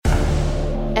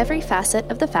Every facet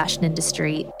of the fashion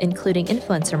industry, including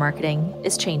influencer marketing,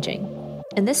 is changing.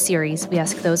 In this series, we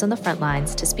ask those on the front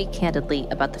lines to speak candidly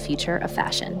about the future of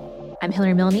fashion. I'm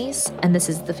Hillary Milnes, and this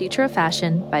is The Future of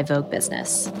Fashion by Vogue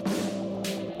Business.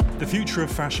 The Future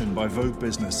of Fashion by Vogue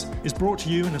Business is brought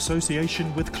to you in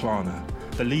association with Klarna,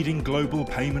 the leading global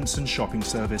payments and shopping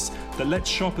service that lets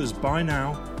shoppers buy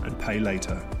now and pay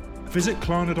later. Visit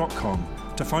Klarna.com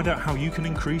to find out how you can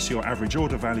increase your average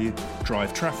order value,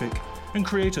 drive traffic, and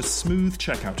create a smooth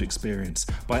checkout experience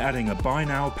by adding a buy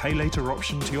now, pay later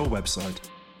option to your website.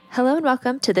 Hello and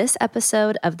welcome to this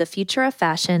episode of The Future of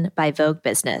Fashion by Vogue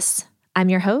Business. I'm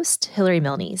your host, Hillary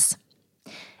Milnes.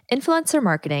 Influencer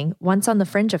marketing, once on the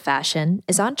fringe of fashion,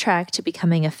 is on track to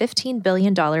becoming a $15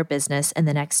 billion business in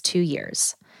the next 2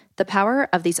 years. The power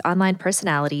of these online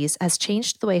personalities has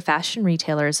changed the way fashion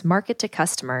retailers market to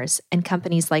customers, and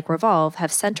companies like Revolve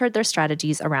have centered their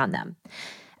strategies around them.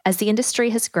 As the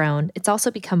industry has grown, it's also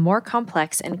become more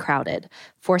complex and crowded,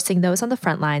 forcing those on the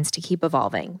front lines to keep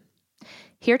evolving.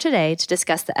 Here today to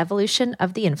discuss the evolution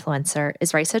of the influencer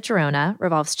is Raisa Gerona,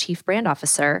 Revolve's Chief Brand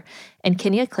Officer, and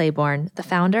Kenya Claiborne, the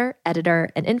founder, editor,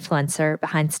 and influencer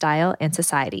behind Style and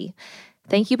Society.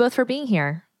 Thank you both for being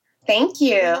here. Thank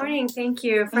you. Good morning. Thank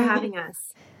you for having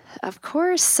us. Of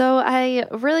course. So I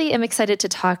really am excited to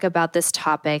talk about this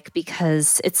topic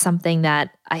because it's something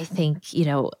that I think,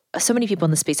 so many people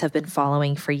in the space have been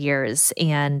following for years,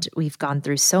 and we've gone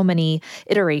through so many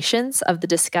iterations of the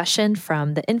discussion,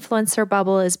 from the influencer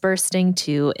bubble is bursting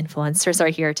to influencers are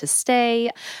here to stay.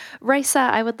 Raisa,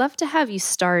 I would love to have you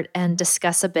start and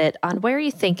discuss a bit on where you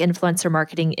think influencer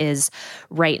marketing is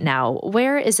right now.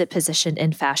 Where is it positioned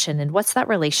in fashion, and what's that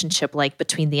relationship like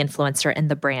between the influencer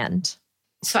and the brand?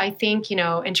 So I think,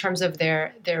 in terms of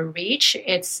their reach,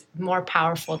 it's more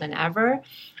powerful than ever.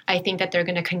 I think that they're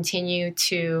going to continue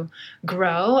to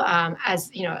grow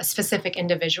as, specific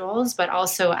individuals, but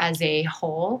also as a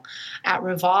whole. At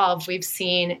Revolve, we've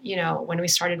seen, when we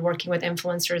started working with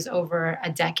influencers over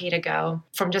a decade ago,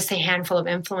 from just a handful of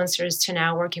influencers to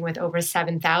now working with over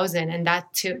 7,000. And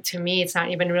that, to me, it's not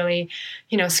even really,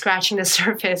 scratching the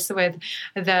surface with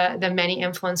the many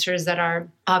influencers that are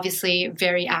obviously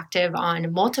very active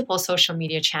on multiple social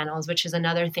media channels, which is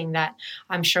another thing that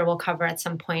I'm sure we'll cover at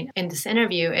some point in this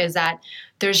interview, is that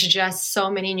there's just so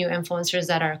many new influencers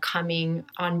that are coming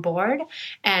on board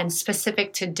and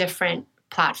specific to different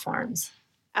platforms.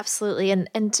 Absolutely.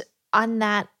 And on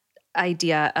that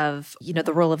idea of,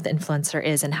 the role of the influencer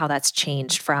is and how that's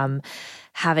changed from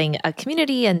having a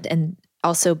community and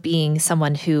also being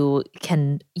someone who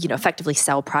can, effectively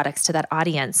sell products to that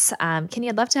audience. Kenny,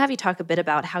 I'd love to have you talk a bit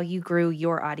about how you grew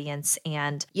your audience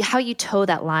and how you toe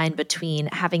that line between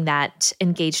having that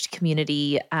engaged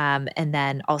community and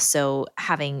then also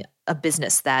having a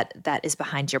business that is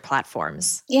behind your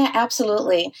platforms. Yeah,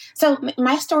 absolutely. So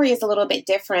my story is a little bit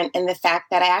different in the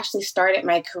fact that I actually started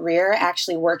my career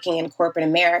actually working in corporate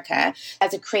America.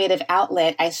 As a creative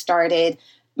outlet, I started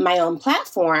my own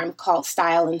platform called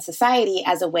Style and Society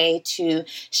as a way to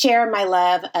share my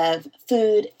love of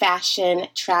food, fashion,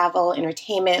 travel,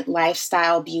 entertainment,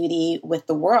 lifestyle, beauty with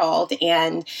the world.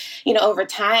 And, over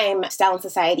time, Style and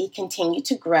Society continued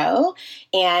to grow,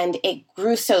 and it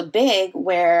grew so big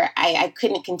where I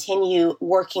couldn't continue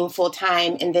working full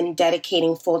time and then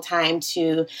dedicating full time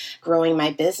to growing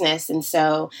my business. And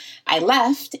so I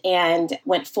left and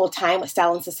went full time with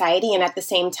Style and Society. And at the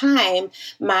same time,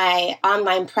 my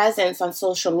online presence on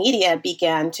social media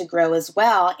began to grow as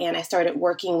well. And I started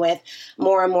working with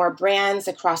more and more brands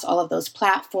across all of those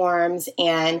platforms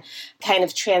and kind of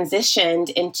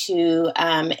transitioned into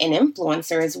an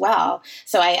influencer as well.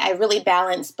 So I really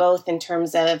balance both in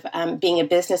terms of being a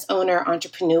business owner,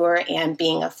 entrepreneur, and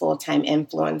being a full-time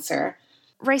influencer.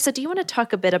 Raisa, do you want to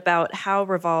talk a bit about how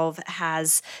Revolve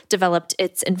has developed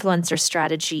its influencer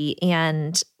strategy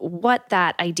and what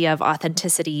that idea of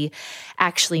authenticity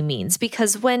actually means?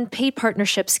 Because when paid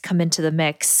partnerships come into the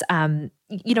mix, I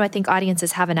think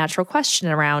audiences have a natural question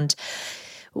around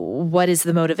what is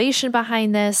the motivation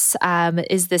behind this?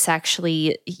 Is this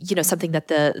actually, something that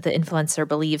the influencer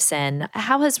believes in?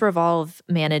 How has Revolve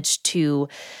managed to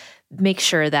make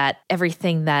sure that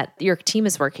everything that your team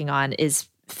is working on is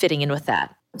fitting in with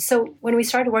that? So when we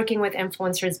started working with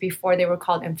influencers before they were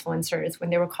called influencers, when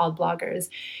they were called bloggers,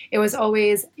 it was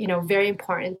always, very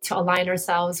important to align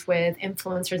ourselves with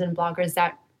influencers and bloggers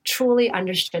that truly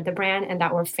understood the brand and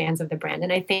that were fans of the brand.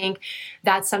 And I think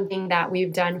that's something that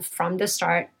we've done from the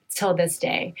start till this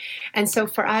day. And so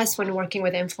for us, when working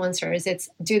with influencers, it's,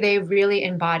 do they really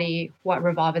embody what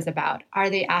Revolve is about? Are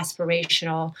they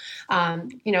aspirational?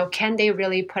 Can they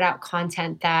really put out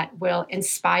content that will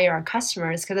inspire our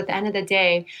customers? Because at the end of the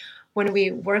day, when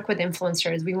we work with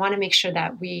influencers, we want to make sure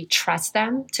that we trust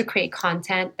them to create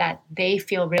content that they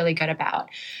feel really good about.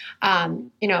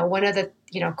 One of the,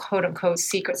 quote unquote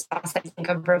secret sauce I think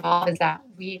of Revolve is that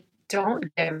we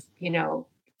don't give,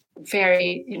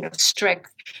 very,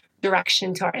 strict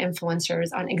direction to our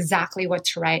influencers on exactly what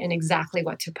to write and exactly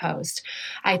what to post.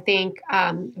 I think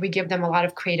we give them a lot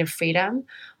of creative freedom.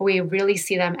 We really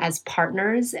see them as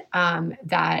partners,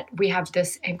 that we have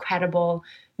this incredible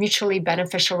mutually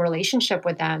beneficial relationship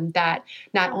with them, that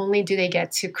not only do they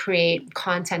get to create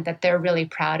content that they're really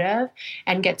proud of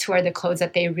and get to wear the clothes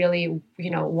that they really,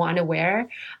 want to wear,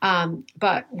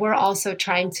 but we're also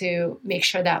trying to make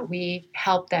sure that we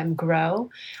help them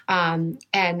grow,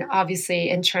 and obviously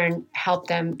in turn help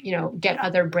them, get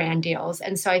other brand deals.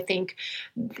 And so I think,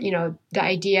 the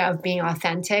idea of being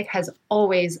authentic has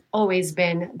always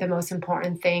been the most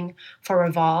important thing for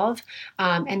Revolve,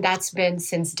 and that's been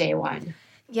since day one.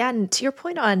 Yeah, and to your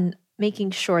point on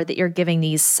making sure that you're giving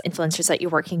these influencers that you're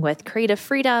working with creative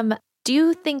freedom, do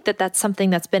you think that that's something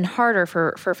that's been harder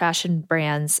for fashion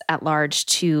brands at large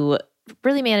to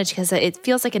really manage? Because it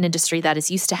feels like an industry that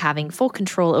is used to having full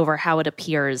control over how it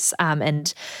appears,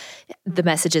 and the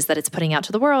messages that it's putting out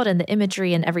to the world and the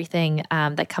imagery and everything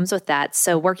that comes with that.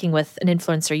 So working with an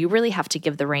influencer, you really have to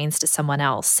give the reins to someone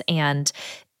else. And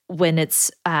when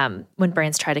when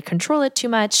brands try to control it too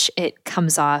much, it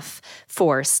comes off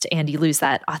forced and you lose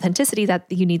that authenticity that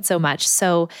you need so much.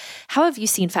 So how have you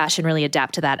seen fashion really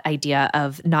adapt to that idea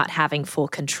of not having full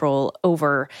control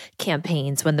over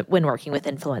campaigns when working with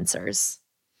influencers?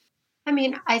 I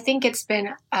mean, I think it's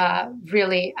been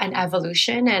really an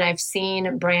evolution, and I've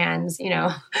seen brands,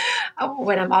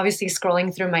 when I'm obviously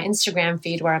scrolling through my Instagram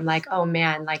feed where I'm like, oh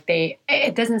man, like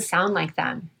it doesn't sound like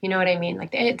them. You know what I mean?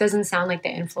 Like it doesn't sound like the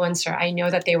influencer. I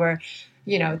know that they were,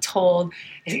 told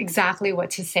exactly what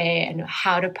to say and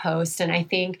how to post. And I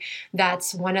think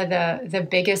that's one of the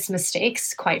biggest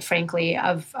mistakes, quite frankly,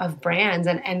 of brands.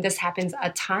 And this happens a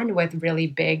ton with really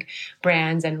big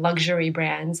brands and luxury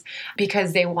brands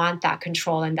because they want that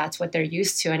control and that's what they're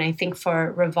used to. And I think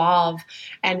for Revolve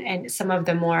and some of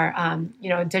the more,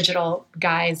 digital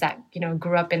guys that,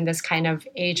 grew up in this kind of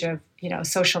age of,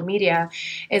 social media,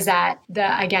 is that the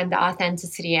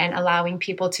authenticity and allowing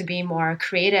people to be more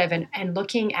creative and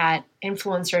looking at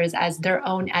influencers as their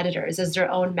own editors, as their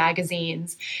own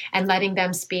magazines, and letting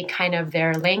them speak kind of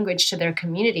their language to their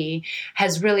community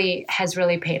has really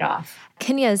paid off.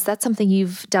 Kenya, is that something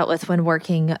you've dealt with when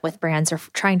working with brands or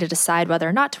trying to decide whether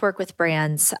or not to work with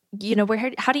brands?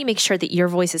 How do you make sure that your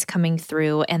voice is coming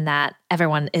through and that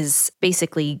everyone is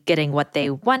basically getting what they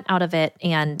want out of it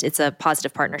and it's a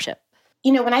positive partnership?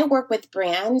 When I work with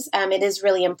brands, it is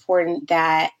really important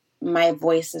that my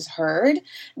voice is heard,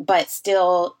 but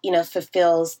still,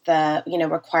 fulfills the,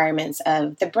 requirements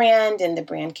of the brand and the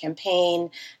brand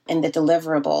campaign and the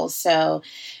deliverables. So,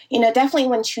 definitely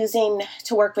when choosing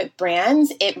to work with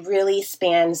brands, it really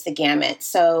spans the gamut.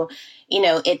 So,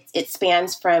 it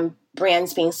spans from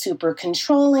brands being super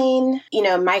controlling,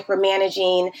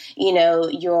 micromanaging,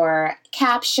 your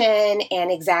caption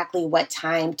and exactly what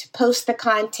time to post the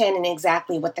content and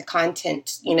exactly what the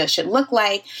content, should look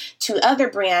like, to other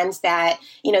brands that,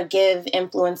 give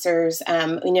influencers,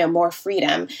 more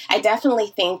freedom. I definitely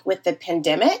think with the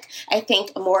pandemic, I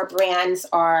think more brands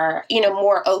are,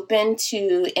 more open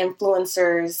to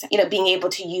influencers, being able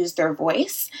to use their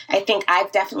voice. I think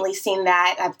I've definitely seen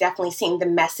that. I've definitely seen the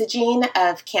messaging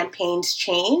of campaigns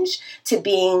change to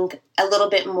being a little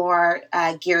bit more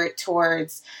geared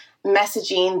towards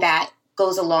messaging that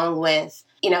goes along with,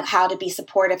 how to be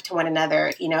supportive to one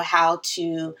another, how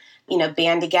to,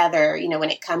 band together, when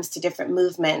it comes to different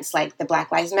movements like the Black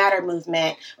Lives Matter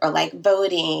movement or like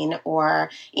voting or,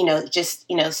 just,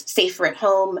 safer at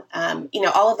home,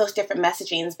 all of those different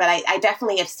messagings. But I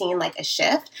definitely have seen like a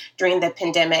shift during the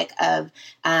pandemic of,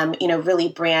 really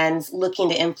brands looking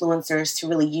to influencers to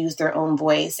really use their own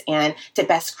voice and to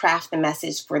best craft the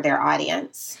message for their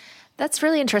audience. That's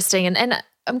really interesting. And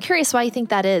I'm curious why you think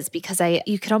that is, because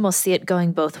you could almost see it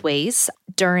going both ways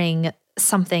during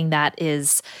something that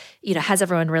is, has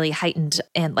everyone really heightened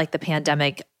and like the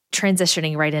pandemic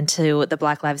transitioning right into the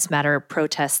Black Lives Matter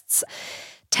protests.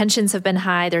 Tensions have been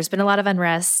high. There's been a lot of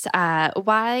unrest.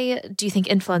 Why do you think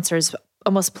influencers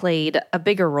almost played a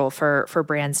bigger role for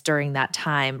brands during that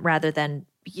time rather than,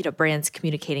 brands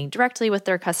communicating directly with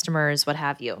their customers, what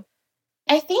have you?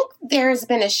 I think there's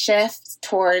been a shift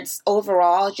towards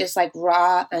overall just like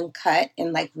raw, uncut,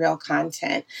 and like real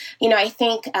content. I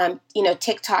think,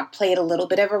 TikTok played a little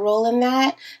bit of a role in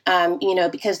that,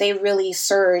 because they really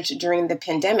surged during the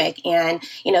pandemic. And,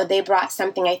 they brought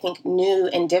something, I think, new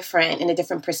and different and a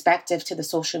different perspective to the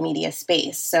social media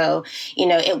space. So,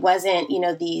 it wasn't,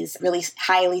 these really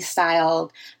highly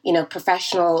styled,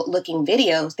 professional looking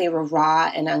videos. They were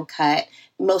raw and uncut,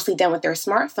 mostly done with their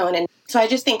smartphone. And so I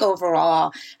just think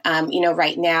overall,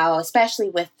 right now, especially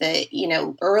with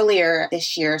the, earlier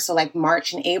this year, so like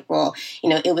March and April,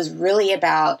 it was really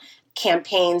about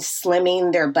campaigns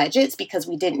slimming their budgets because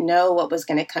we didn't know what was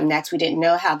going to come next. We didn't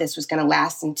know how this was going to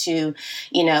last into,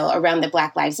 around the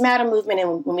Black Lives Matter movement.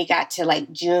 And when we got to like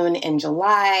June and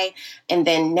July, and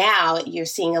then now you're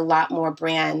seeing a lot more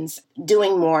brands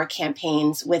doing more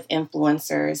campaigns with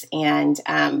influencers and,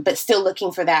 but still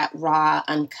looking for that raw,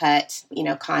 uncut,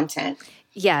 content.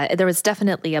 Yeah, there was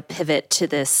definitely a pivot to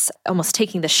this, almost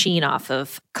taking the sheen off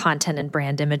of content and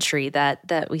brand imagery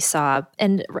that we saw.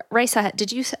 And Raisa,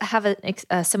 did you have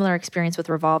a similar experience with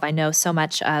Revolve? I know so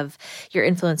much of your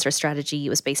influencer strategy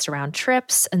was based around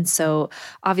trips. And so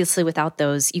obviously without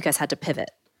those, you guys had to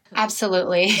pivot.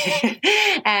 Absolutely.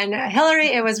 And Hillary,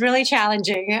 it was really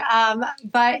challenging.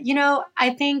 But,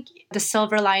 I think the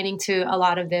silver lining to a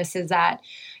lot of this is that,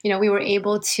 we were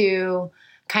able to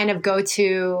kind of go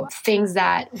to things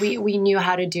that we knew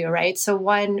how to do, right? So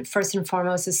one, first and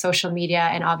foremost, is social media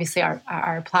and obviously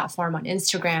our platform on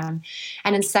Instagram.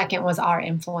 And then second was our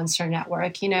influencer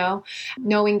network,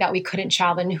 knowing that we couldn't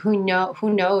travel and who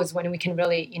knows when we can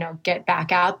really, get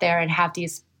back out there and have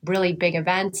these really big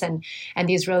events and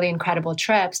these really incredible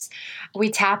trips. We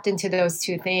tapped into those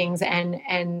two things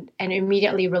and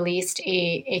immediately released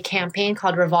a campaign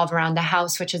called Revolve Around the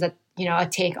House, which is a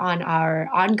take on our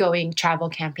ongoing travel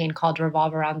campaign called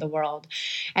Revolve Around the World.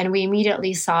 And we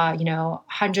immediately saw,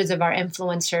 hundreds of our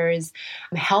influencers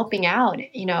helping out,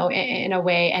 in a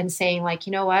way and saying like,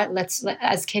 what,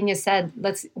 as Kenya said,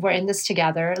 we're in this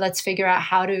together. Let's figure out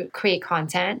how to create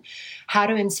content, how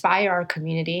to inspire our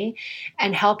community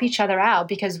and help each other out,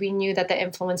 because we knew that the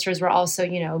influencers were also,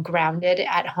 grounded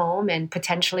at home and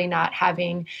potentially not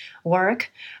having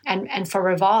work. And for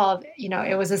Revolve,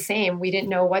 it was the same. We didn't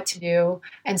know what to do.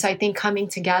 And so I think coming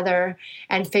together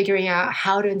and figuring out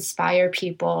how to inspire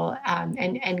people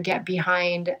and get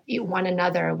behind one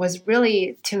another was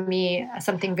really, to me,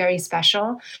 something very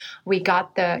special. We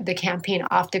got the campaign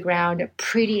off the ground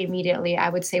pretty immediately, I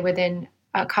would say within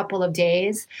a couple of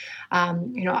days.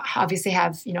 Obviously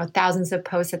have, thousands of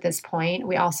posts at this point.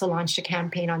 We also launched a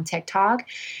campaign on TikTok,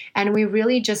 and we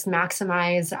really just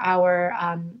maximize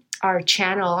our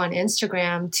channel on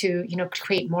Instagram to,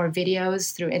 create more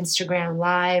videos through Instagram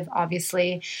Live,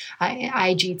 obviously,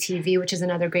 IGTV, which is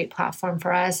another great platform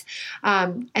for us.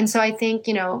 And so I think,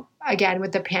 again,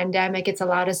 with the pandemic, it's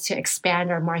allowed us to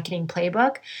expand our marketing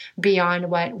playbook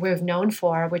beyond what we've known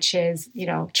for, which is,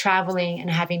 traveling and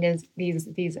having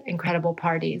these incredible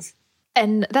parties.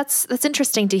 And that's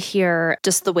interesting to hear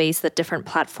just the ways that different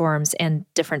platforms and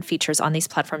different features on these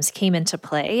platforms came into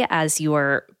play as you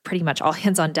were pretty much all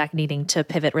hands on deck needing to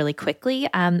pivot really quickly.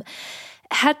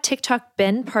 Had TikTok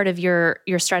been part of your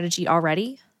strategy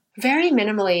already? Very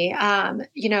minimally.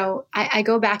 I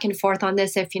go back and forth on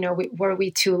this. If, were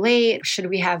we too late? Should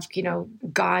we have,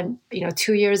 gone,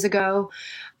 2 years ago?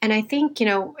 And I think,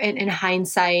 in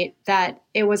hindsight, that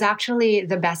it was actually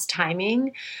the best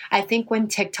timing. I think when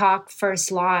TikTok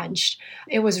first launched,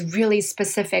 it was really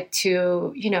specific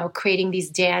to, creating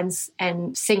these dance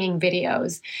and singing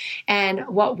videos. And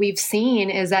what we've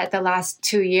seen is that the last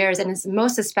 2 years, and it's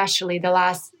most especially the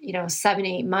last,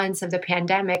 7-8 months of the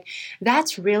pandemic,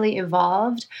 that's really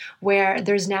evolved, where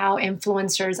there's now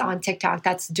influencers on TikTok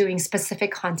that's doing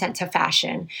specific content to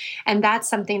fashion. And that's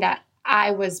something that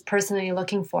I was personally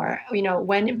looking for,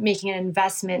 when making an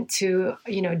investment to,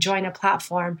 join a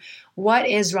platform, what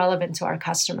is relevant to our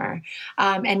customer?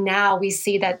 And now we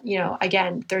see that,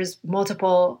 again, there's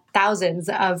multiple thousands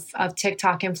of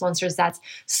TikTok influencers that's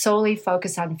solely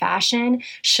focused on fashion,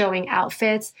 showing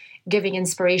outfits, giving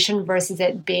inspiration versus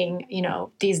it being,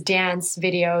 these dance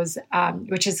videos,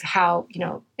 which is how,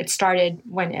 it started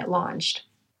when it launched.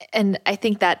 And I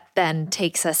think that then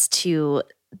takes us to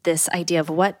this idea of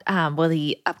what will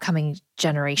the upcoming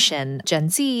generation, Gen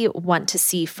Z, want to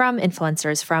see from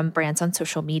influencers, from brands on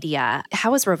social media.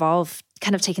 How is Revolve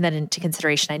kind of taking that into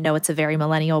consideration? I know it's a very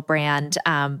millennial brand,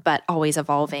 but always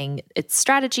evolving its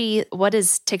strategy. What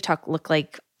does TikTok look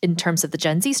like in terms of the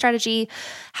Gen Z strategy?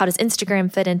 How does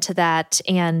Instagram fit into that?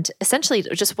 And essentially,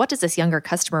 just what does this younger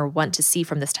customer want to see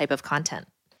from this type of content?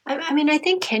 I mean, I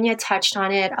think Kenya touched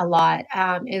on it a lot,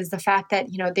 is the fact that,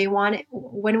 they want it,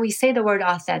 when we say the word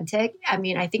authentic, I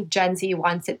mean, I think Gen Z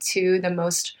wants it to the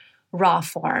most raw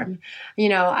form.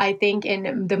 I think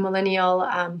in the millennial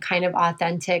kind of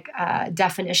authentic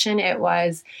definition, it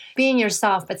was being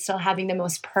yourself, but still having the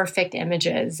most perfect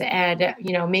images and,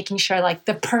 making sure like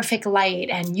the perfect light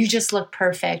and you just look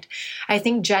perfect. I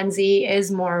think Gen Z is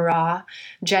more raw.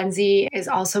 Gen Z is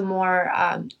also more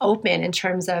open in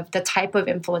terms of the type of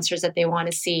influencers that they want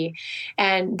to see.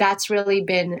 And that's really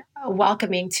been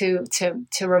welcoming to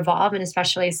Revolve, and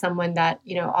especially someone that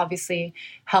obviously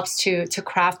helps to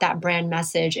craft that brand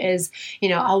message, is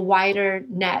a wider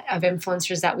net of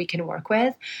influencers that we can work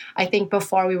with. I think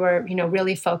before we were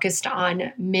really focused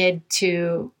on mid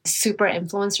to super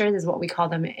influencers, is what we call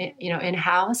them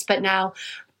in-house, but now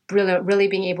really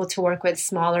being able to work with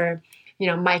smaller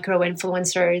micro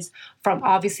influencers from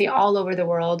obviously all over the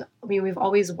world. I mean, we've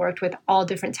always worked with all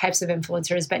different types of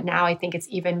influencers, but now I think it's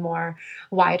even more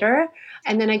wider.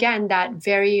 And then again, that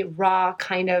very raw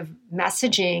kind of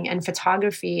messaging and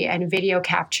photography and video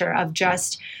capture of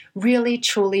just really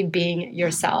truly being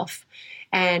yourself.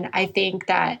 And I think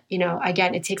that,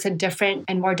 again, it takes a different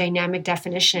and more dynamic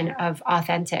definition of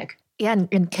authentic. Yeah,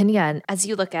 and Kenya, as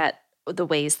you look at the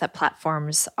ways that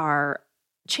platforms are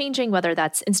changing, whether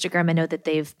that's Instagram, I know that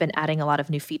they've been adding a lot of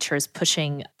new features,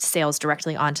 pushing sales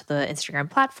directly onto the Instagram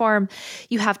platform.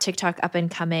 You have TikTok up and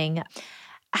coming.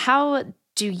 How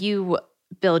do you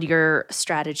build your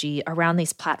strategy around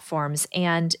these platforms?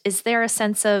 And is there a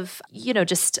sense of,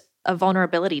 just a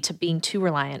vulnerability to being too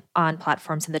reliant on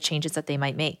platforms and the changes that they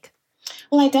might make?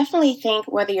 Well, I definitely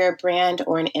think whether you're a brand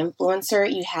or an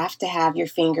influencer, you have to have your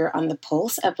finger on the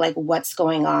pulse of like what's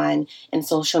going on in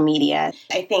social media.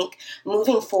 I think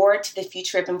moving forward to the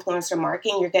future of influencer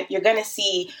marketing, you're going to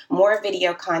see more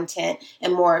video content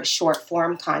and more short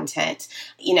form content.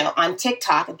 On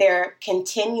TikTok, they're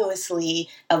continuously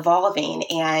evolving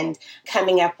and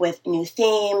coming up with new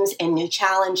themes and new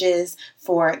challenges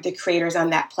for the creators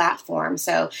on that platform.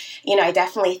 So, I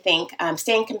definitely think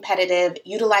staying competitive,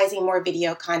 utilizing more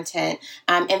video content.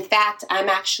 In fact, I'm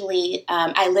actually,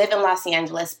 I live in Los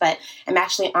Angeles, but I'm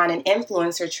actually on an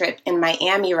influencer trip in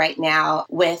Miami right now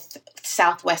with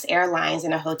Southwest Airlines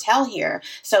in a hotel here.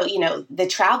 So, the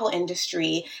travel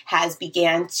industry has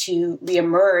began to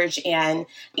reemerge, and,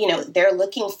 they're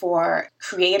looking for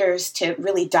creators to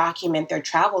really document their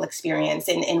travel experience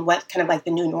and what kind of like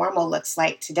the new normal looks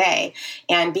like today.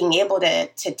 And being able to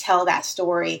tell that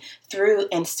story through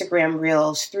Instagram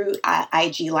Reels, through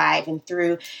IG Live, and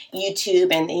through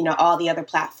YouTube, and all the other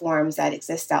platforms that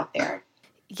exist out there.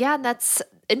 Yeah, that's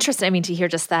interesting. I mean, to hear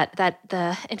just that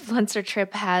the influencer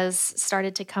trip has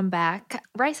started to come back.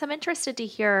 Bryce, I'm interested to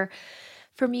hear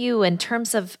from you in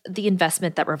terms of the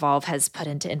investment that Revolve has put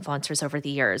into influencers over the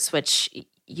years, which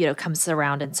comes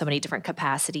around in so many different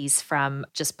capacities, from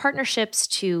just partnerships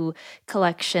to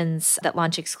collections that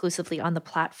launch exclusively on the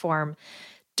platform.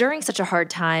 During such a hard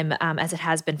time as it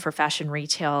has been for fashion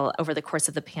retail over the course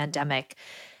of the pandemic,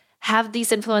 have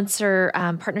these influencer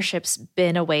partnerships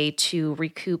been a way to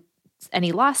recoup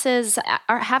any losses?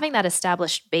 Are having that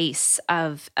established base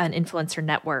of an influencer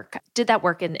network, did that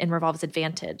work in Revolve's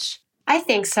advantage? I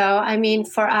think so. I mean,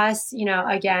 for us,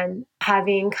 again,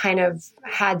 having kind of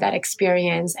had that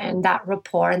experience and that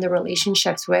rapport and the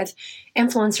relationships with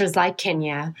influencers like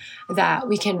Kenya that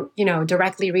we can,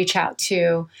 directly reach out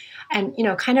to and,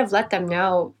 kind of let them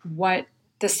know what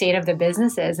the state of the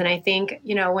business is. And I think,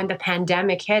 when the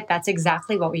pandemic hit, that's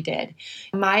exactly what we did.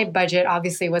 My budget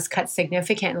obviously was cut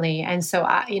significantly. And so,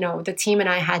 the team and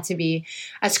I had to be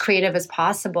as creative as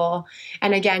possible.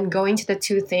 And again, going to the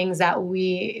two things that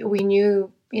we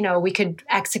knew, we could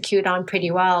execute on pretty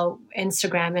well,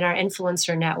 Instagram and our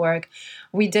influencer network,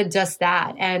 we did just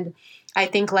that. And I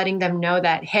think letting them know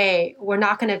that, hey, we're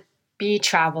not going to be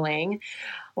traveling.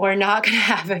 We're not going to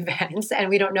have events, and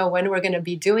we don't know when we're going to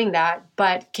be doing that,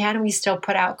 but can we still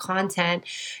put out content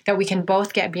that we can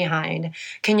both get behind?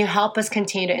 Can you help us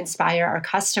continue to inspire our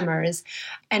customers?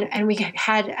 And we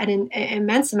had an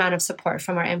immense amount of support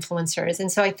from our influencers.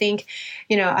 And so I think,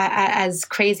 as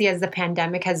crazy as the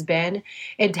pandemic has been,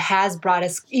 it has brought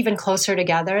us even closer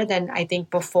together than I think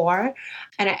before.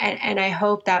 And I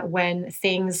hope that when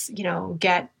things,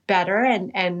 get better.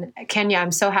 And Kenya,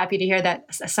 I'm so happy to hear that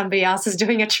somebody else is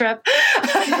doing a trip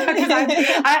because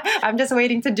I'm just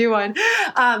waiting to do one.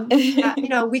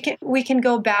 We can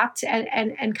go back to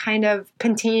and kind of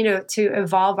continue to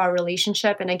evolve our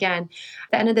relationship. And again,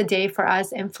 at the end of the day, for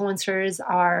us, influencers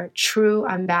are true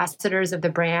ambassadors of the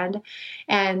brand,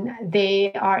 and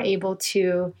they are able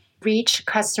to reach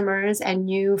customers and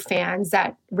new fans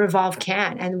that Revolve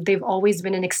can. And they've always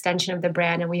been an extension of the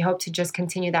brand. And we hope to just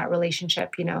continue that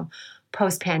relationship,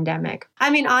 post-pandemic. I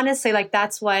mean, honestly,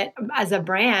 that's what, as a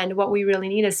brand, what we really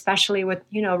need, especially with,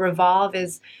 Revolve,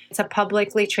 is it's a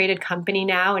publicly traded company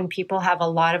now, and people have a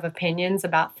lot of opinions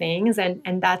about things.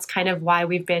 And that's kind of why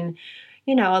we've been,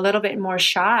 a little bit more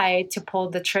shy to pull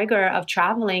the trigger of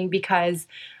traveling, because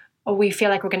we feel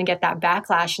like we're going to get that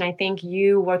backlash. And I think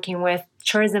you working with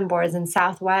tourism boards and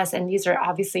Southwest, and these are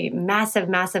obviously massive,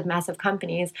 massive, massive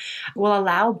companies, will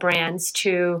allow brands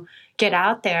to get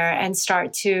out there and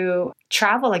start to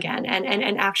travel again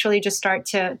and actually just start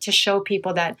to show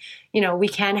people that, we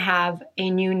can have a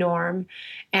new norm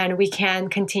and we can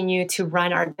continue to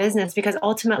run our business, because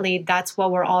ultimately that's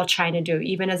what we're all trying to do.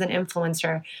 Even as an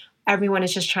influencer, everyone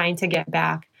is just trying to get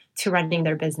back to running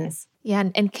their business. Yeah.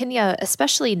 And Kenya,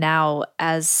 especially now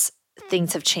as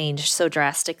things have changed so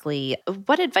drastically,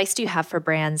 what advice do you have for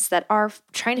brands that are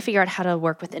trying to figure out how to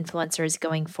work with influencers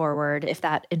going forward, if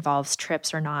that involves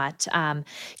trips or not?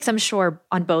 Because I'm sure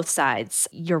on both sides,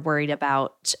 you're worried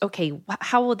about, okay,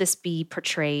 how will this be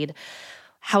portrayed?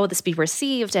 How will this be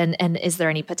received? And is there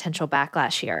any potential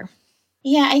backlash here?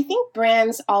 Yeah, I think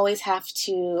brands always have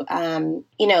to,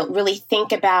 really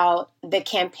think about the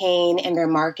campaign and their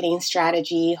marketing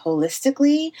strategy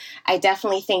holistically. I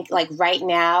definitely think right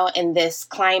now in this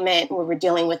climate where we're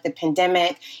dealing with the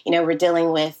pandemic, we're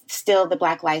dealing with still the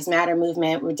Black Lives Matter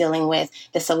movement, we're dealing with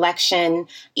this election,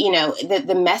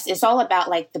 the mess, it's all about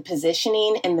the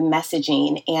positioning and the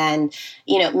messaging and,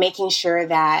 making sure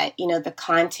that, the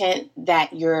content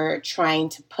that you're trying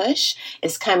to push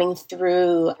is coming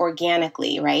through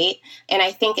organically, right? And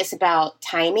I think it's about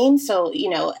timing. So,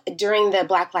 during the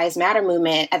Black Lives Matter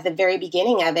movement, at the very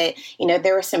beginning of it,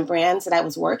 there were some brands that I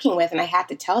was working with, and I had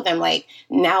to tell them,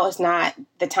 now is not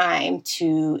the time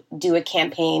to do a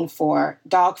campaign for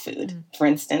dog food, for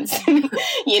instance,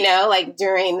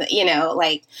 during,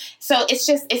 so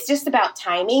it's just about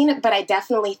timing. But I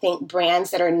definitely think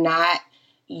brands that are not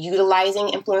utilizing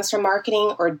influencer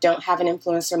marketing or don't have an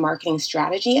influencer marketing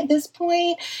strategy at this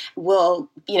point will,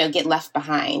 get left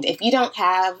behind. If you don't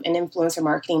have an influencer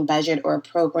marketing budget or a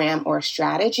program or a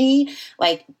strategy,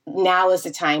 now is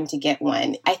the time to get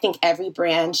one. I think every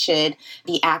brand should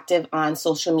be active on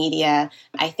social media.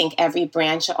 I think every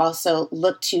brand should also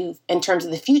look to, in terms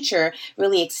of the future,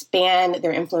 really expand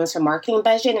their influencer marketing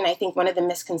budget. And I think one of the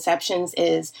misconceptions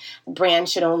is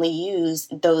brands should only use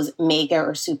those mega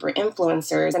or super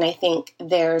influencers. And I think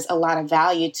there's a lot of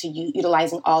value to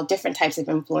utilizing all different types of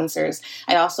influencers.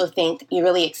 I also think you're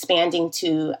really expanding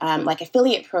to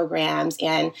affiliate programs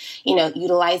and,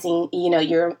 utilizing,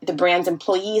 the brand's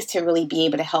employees to really be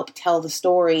able to help tell the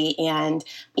story, and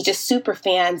just super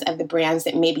fans of the brands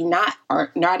that maybe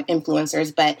are not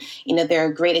influencers, but, they're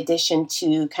a great addition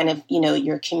to kind of,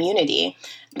 your community.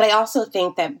 But I also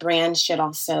think that brands should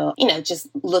also, just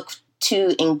look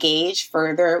to engage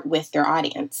further with their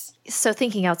audience. So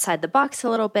thinking outside the box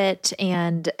a little bit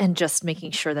and just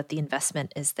making sure that the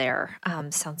investment is there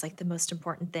sounds like the most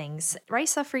important things.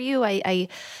 Raisa, for you, I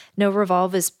know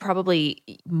Revolve is probably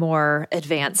more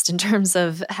advanced in terms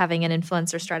of having an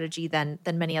influencer strategy than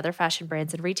many other fashion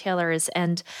brands and retailers.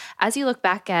 And as you look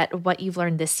back at what you've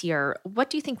learned this year,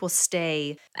 what do you think will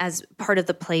stay as part of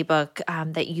the playbook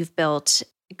that you've built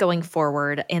going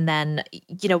forward? And then,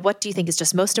 what do you think is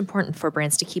just most important for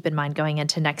brands to keep in mind going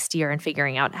into next year and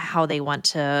figuring out how they want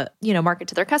to, market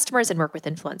to their customers and work with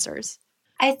influencers?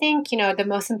 I think, the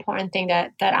most important thing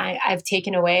that I've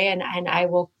taken away and I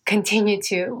will continue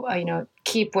to,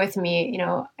 keep with me,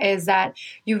 is that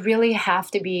you really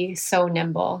have to be so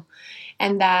nimble,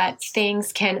 and that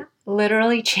things can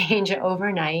literally change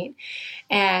overnight.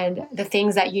 And the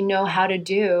things that you know how to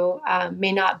do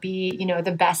may not be,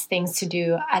 the best things to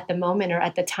do at the moment or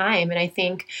at the time. And I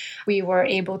think we were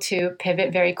able to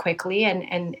pivot very quickly,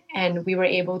 and we were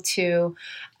able to,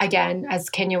 again, as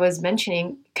Kenya was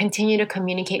mentioning, continue to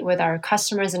communicate with our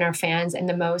customers and our fans in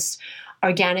the most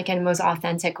organic and most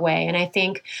authentic way. And I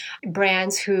think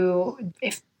brands who,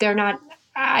 if they're not,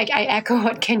 I echo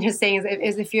what Kenya's saying,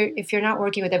 is if you're not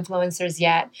working with influencers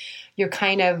yet, you're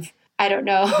kind of, I don't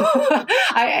know,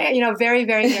 very,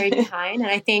 very, very behind. And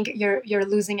I think you're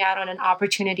losing out on an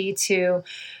opportunity to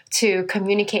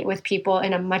communicate with people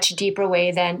in a much deeper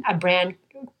way than a brand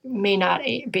may not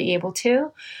be able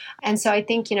to. And so I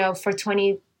think, for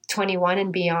 2021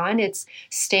 and beyond, it's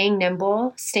staying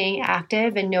nimble, staying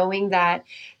active, and knowing that,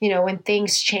 when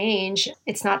things change,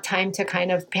 it's not time to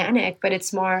kind of panic, but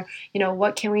it's more,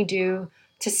 what can we do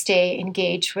to stay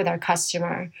engaged with our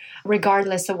customer,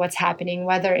 regardless of what's happening,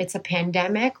 whether it's a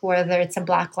pandemic, whether it's a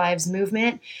Black Lives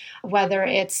Movement, whether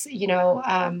it's,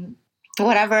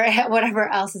 whatever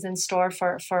else is in store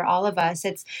for all of us.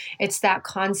 It's that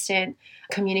constant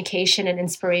communication and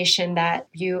inspiration that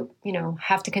you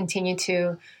have to continue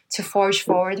to forge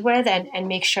forward with and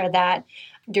make sure that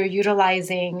you're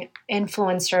utilizing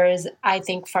influencers, I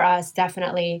think for us,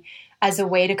 definitely as a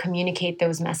way to communicate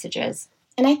those messages.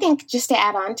 And I think just to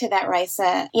add on to that,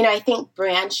 Raisa, I think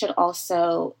brands should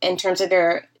also, in terms of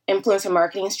their influencer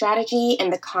marketing strategy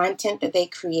and the content that they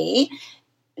create,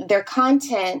 their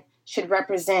content should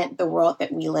represent the world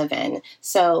that we live in.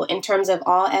 So in terms of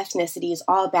all ethnicities,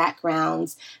 all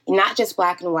backgrounds, not just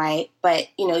Black and white, but,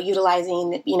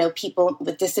 utilizing, people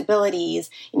with disabilities,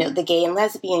 the gay and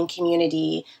lesbian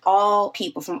community, all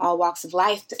people from all walks of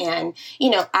life. And,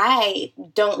 I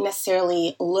don't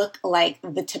necessarily look like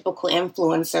the typical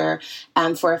influencer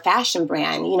for a fashion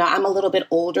brand. I'm a little bit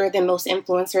older than most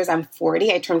influencers. I'm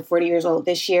 40. I turned 40 years old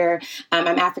this year.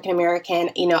 I'm African American.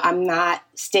 I'm not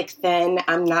stick thin.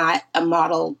 I'm not a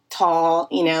model tall.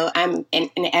 I'm an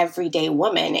everyday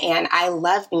woman. And I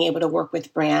love being able to work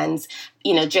with brands,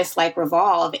 just like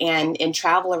Revolve and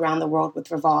travel around the world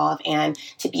with Revolve and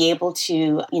to be able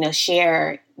to,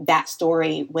 share that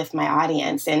story with my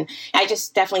audience. And I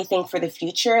just definitely think for the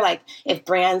future, like if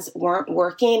brands weren't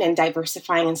working and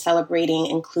diversifying and celebrating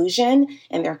inclusion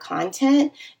in their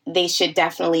content, they should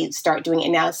definitely start doing it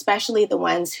now, especially the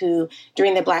ones who,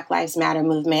 during the Black Lives Matter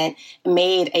movement,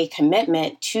 made a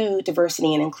commitment to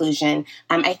diversity and inclusion.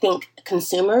 I think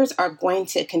consumers are going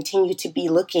to continue to be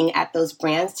looking at those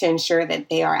brands to ensure that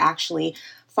they are actually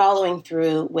following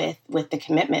through with the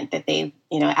commitment that they've,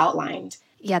 outlined.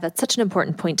 Yeah, that's such an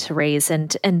important point to raise.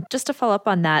 And just to follow up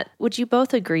on that, would you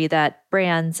both agree that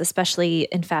brands, especially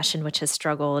in fashion, which has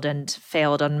struggled and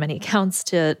failed on many accounts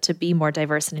to be more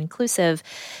diverse and inclusive,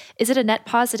 is it a net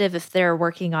positive if they're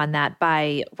working on that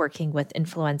by working with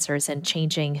influencers and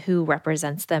changing who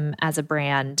represents them as a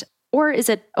brand? Or is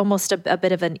it almost a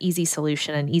bit of an easy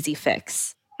solution, an easy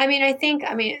fix? I think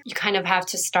you kind of have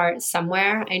to start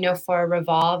somewhere. I know for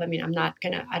Revolve, I don't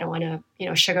want to,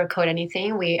 sugarcoat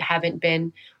anything. We haven't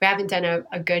done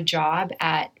a good job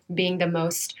at being the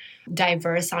most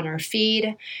diverse on our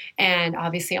feed and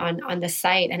obviously on the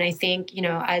site. And I think,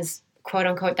 as quote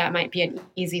unquote, that might be an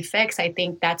easy fix. I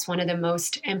think that's one of the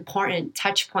most important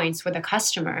touch points with a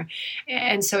customer.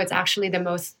 And so it's actually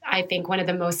one of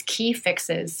the most key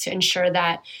fixes to ensure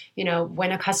that,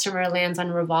 when a customer lands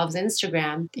on Revolve's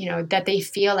Instagram, that they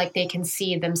feel like they can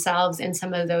see themselves in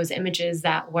some of those images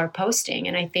that we're posting.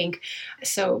 And I think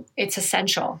so it's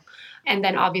essential. And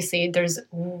then obviously there's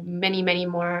many, many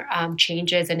more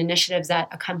changes and initiatives that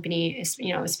a company is,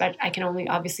 I can only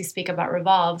obviously speak about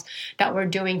Revolve, that we're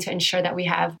doing to ensure that we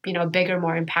have, bigger,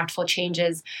 more impactful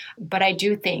changes. But I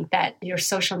do think that your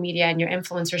social media and your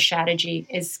influencer strategy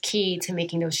is key to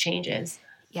making those changes.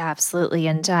 Yeah, absolutely.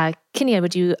 And Kenya,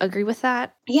 would you agree with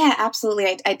that? Yeah,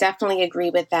 absolutely. I definitely agree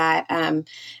with that.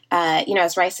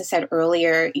 As Raisa said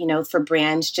earlier, for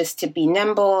brands just to be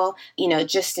nimble,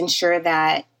 just ensure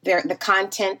that the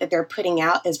content that they're putting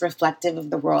out is reflective of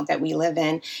the world that we live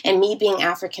in. And me being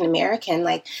African American,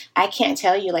 I can't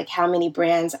tell you how many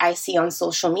brands I see on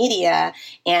social media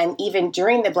and even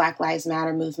during the Black Lives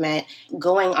Matter movement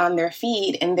going on their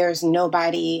feed and there's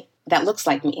nobody that looks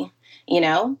like me,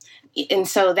 And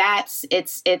so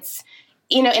it's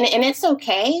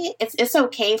okay. It's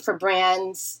okay for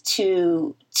brands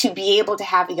to be able to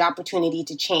have the opportunity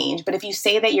to change. But if you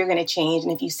say that you're going to change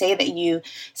and if you say that you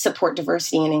support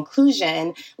diversity and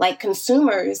inclusion,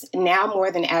 consumers now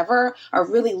more than ever are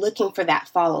really looking for that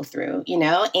follow through,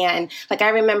 And I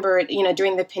remember,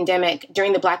 during the pandemic,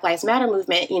 during the Black Lives Matter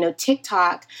movement,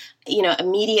 TikTok,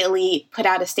 immediately put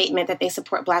out a statement that they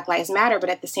support Black Lives Matter,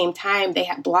 but at the same time, they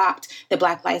had blocked the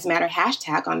Black Lives Matter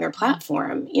hashtag on their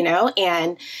platform,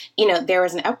 and, there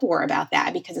was an uproar about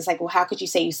that because it's well, how could you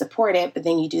say you support it, but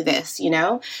then you do this,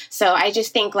 So I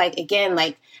just think again,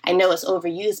 I know it's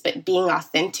overused, but being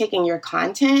authentic in your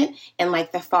content and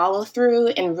the follow through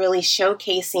and really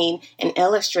showcasing and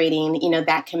illustrating,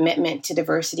 that commitment to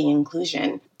diversity and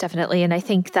inclusion. Definitely. And I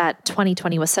think that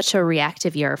 2020 was such a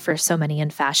reactive year for so many in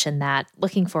fashion that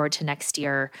looking forward to next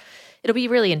year, it'll be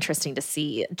really interesting to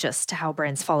see just how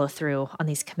brands follow through on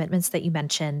these commitments that you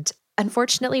mentioned.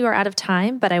 Unfortunately, we're out of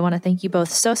time, but I want to thank you both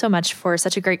so much for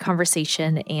such a great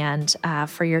conversation and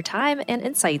for your time and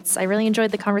insights. I really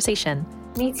enjoyed the conversation.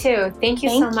 Me too. Thank you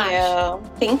so much.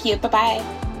 Thank you.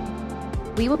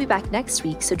 Bye-bye. We will be back next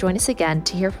week, so join us again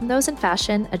to hear from those in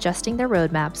fashion adjusting their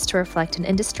roadmaps to reflect an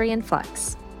industry in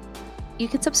flux. you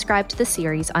can subscribe to the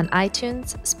series on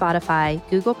iTunes, Spotify,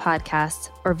 Google Podcasts,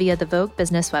 or via the Vogue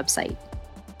Business website.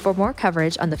 For more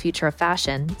coverage on the future of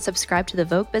fashion, subscribe to the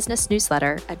Vogue Business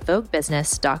newsletter at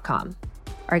voguebusiness.com.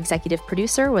 Our executive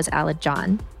producer was Aled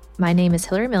John. My name is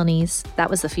Hillary Milnes. That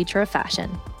was The Future of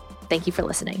Fashion. Thank you for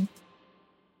listening.